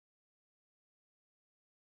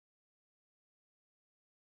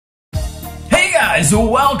guys,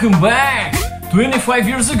 welcome back! 25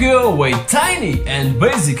 years ago, a tiny and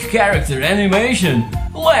basic character animation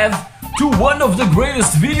led to one of the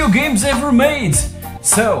greatest video games ever made.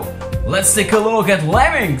 So, let's take a look at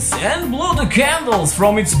Lemmings and blow the candles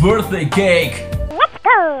from its birthday cake. Let's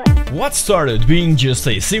go! What started being just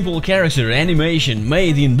a simple character animation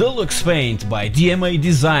made in deluxe paint by DMA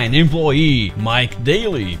design employee Mike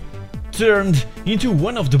Daly turned into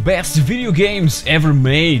one of the best video games ever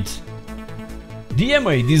made.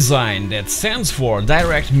 DMA Design, that stands for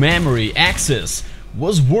Direct Memory Access,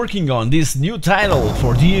 was working on this new title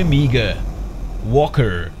for the Amiga,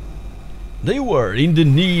 Walker. They were in the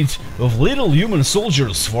need of little human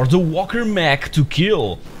soldiers for the Walker mech to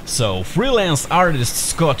kill, so freelance artist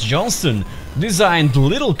Scott Johnston designed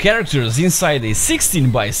little characters inside a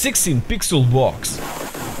 16 by 16 pixel box.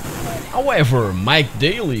 However, Mike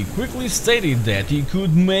Daly quickly stated that he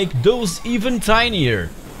could make those even tinier.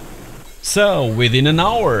 So, within an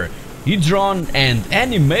hour, he drawn and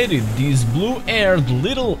animated these blue-haired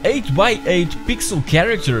little 8x8 pixel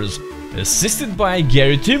characters, assisted by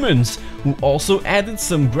Gary Timmons, who also added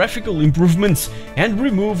some graphical improvements and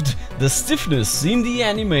removed the stiffness in the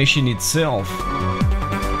animation itself.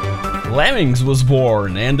 Lemmings was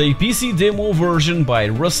born, and a PC demo version by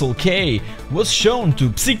Russell Kay was shown to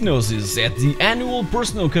psygnosis at the annual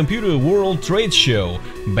Personal Computer World Trade Show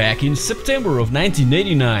back in September of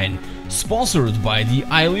 1989, sponsored by the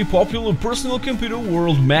highly popular Personal Computer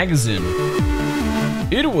World magazine.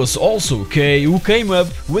 It was also Kay who came up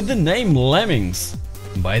with the name Lemmings.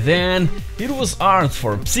 By then, it was hard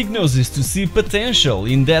for psygnosis to see potential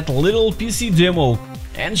in that little PC demo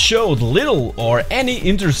and showed little or any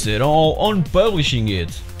interest at all on publishing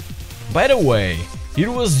it. By the way, it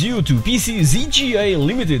was due to PC's EGA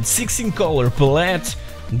limited 16-color palette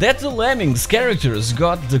that the Lemmings characters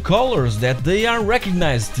got the colors that they are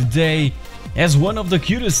recognized today as one of the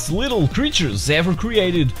cutest little creatures ever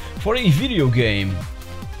created for a video game.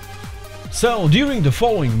 So, during the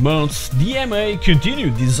following months, DMA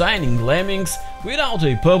continued designing Lemmings without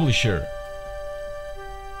a publisher.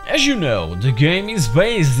 As you know, the game is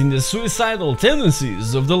based in the suicidal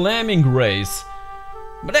tendencies of the lemming race.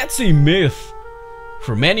 But that's a myth.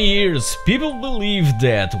 For many years, people believed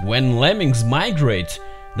that when lemmings migrate,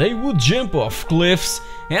 they would jump off cliffs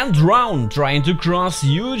and drown trying to cross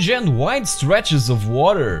huge and wide stretches of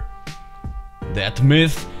water. That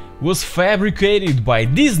myth was fabricated by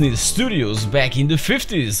Disney Studios back in the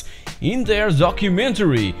 50s in their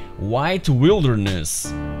documentary White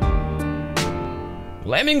Wilderness.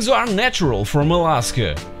 Lemmings are natural from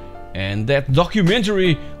Alaska, and that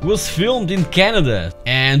documentary was filmed in Canada,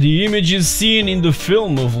 and the images seen in the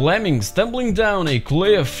film of lemmings tumbling down a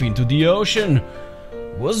cliff into the ocean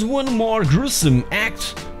was one more gruesome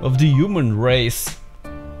act of the human race.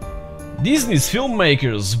 Disney's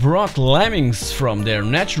filmmakers brought lemmings from their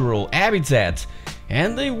natural habitat,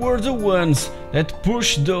 and they were the ones that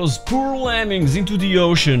pushed those poor lemmings into the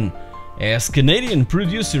ocean, as Canadian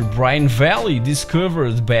producer Brian Valley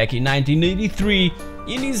discovered back in 1983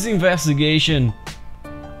 in his investigation.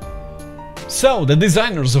 So, the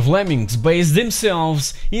designers of Lemmings based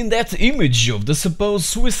themselves in that image of the supposed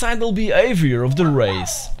suicidal behavior of the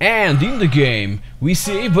race. And in the game, we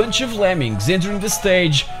see a bunch of lemmings entering the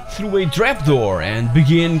stage through a trapdoor and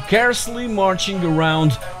begin carelessly marching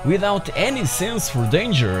around without any sense for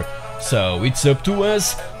danger. So it's up to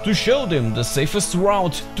us to show them the safest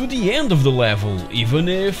route to the end of the level, even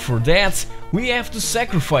if for that we have to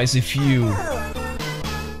sacrifice a few.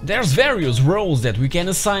 There's various roles that we can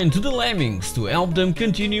assign to the lemmings to help them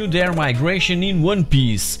continue their migration in one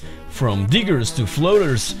piece, from diggers to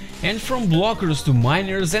floaters, and from blockers to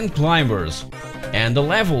miners and climbers. And the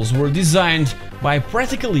levels were designed by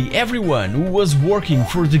practically everyone who was working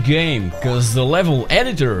for the game, cause the level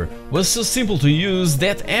editor was so simple to use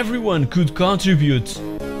that everyone could contribute.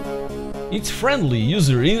 Its friendly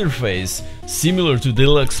user interface, similar to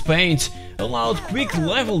Deluxe Paint, allowed quick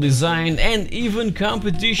level design and even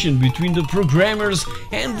competition between the programmers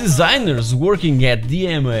and designers working at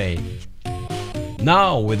DMA.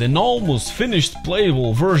 Now, with an almost finished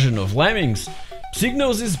playable version of Lemmings,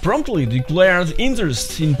 psygnosis promptly declared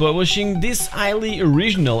interest in publishing this highly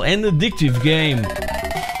original and addictive game.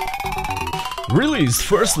 Released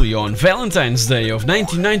firstly on Valentine's Day of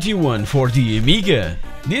 1991 for the Amiga,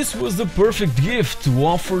 this was the perfect gift to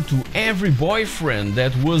offer to every boyfriend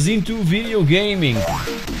that was into video gaming.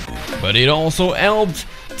 But it also helped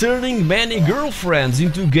turning many girlfriends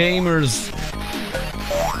into gamers.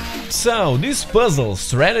 So, this puzzle,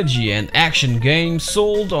 strategy and action game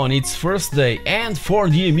sold on its first day and for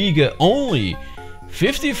the Amiga only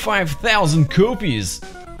 55,000 copies.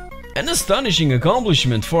 an astonishing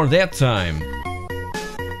accomplishment for that time.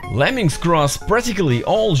 Lemmings crossed practically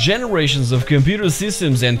all generations of computer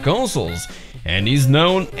systems and consoles, and is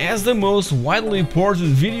known as the most widely ported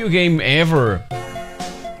video game ever.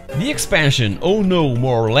 The expansion Oh No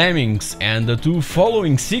More Lemmings and the two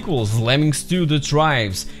following sequels, Lemmings 2 The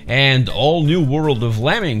Tribes and All New World of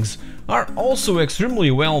Lemmings, are also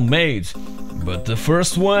extremely well made, but the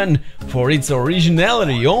first one, for its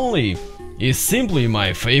originality only, is simply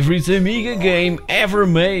my favorite Amiga game ever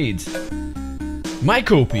made. My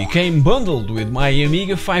copy came bundled with my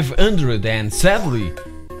Amiga 500 and sadly,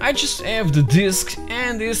 I just have the disc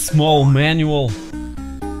and this small manual.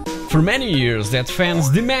 For many years that fans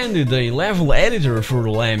demanded a level editor for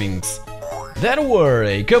Lemmings. There were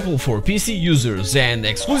a couple for PC users and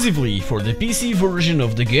exclusively for the PC version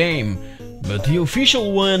of the game, but the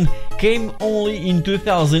official one came only in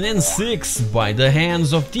 2006 by the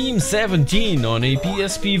hands of Team 17 on a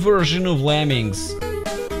PSP version of Lemmings.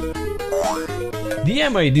 The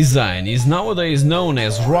MA design is nowadays known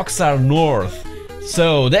as Rockstar North,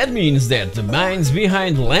 so that means that the minds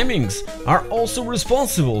behind Lemmings are also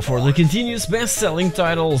responsible for the continuous best-selling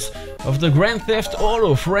titles of the Grand Theft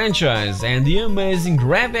Auto franchise and the amazing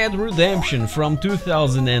Red Dead Redemption from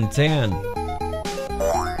 2010.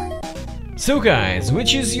 So guys,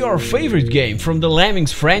 which is your favorite game from the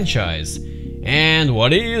Lemmings franchise? And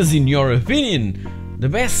what is, in your opinion, the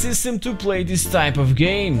best system to play this type of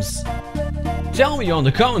games? Tell me on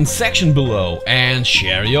the comment section below and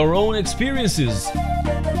share your own experiences.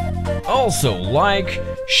 Also like,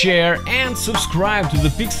 share and subscribe to the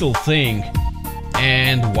PixelThing.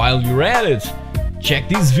 And while you're at it, check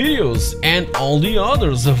these videos and all the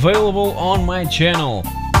others available on my channel.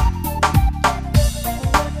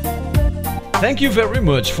 Thank you very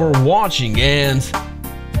much for watching and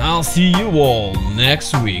I'll see you all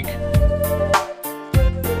next week.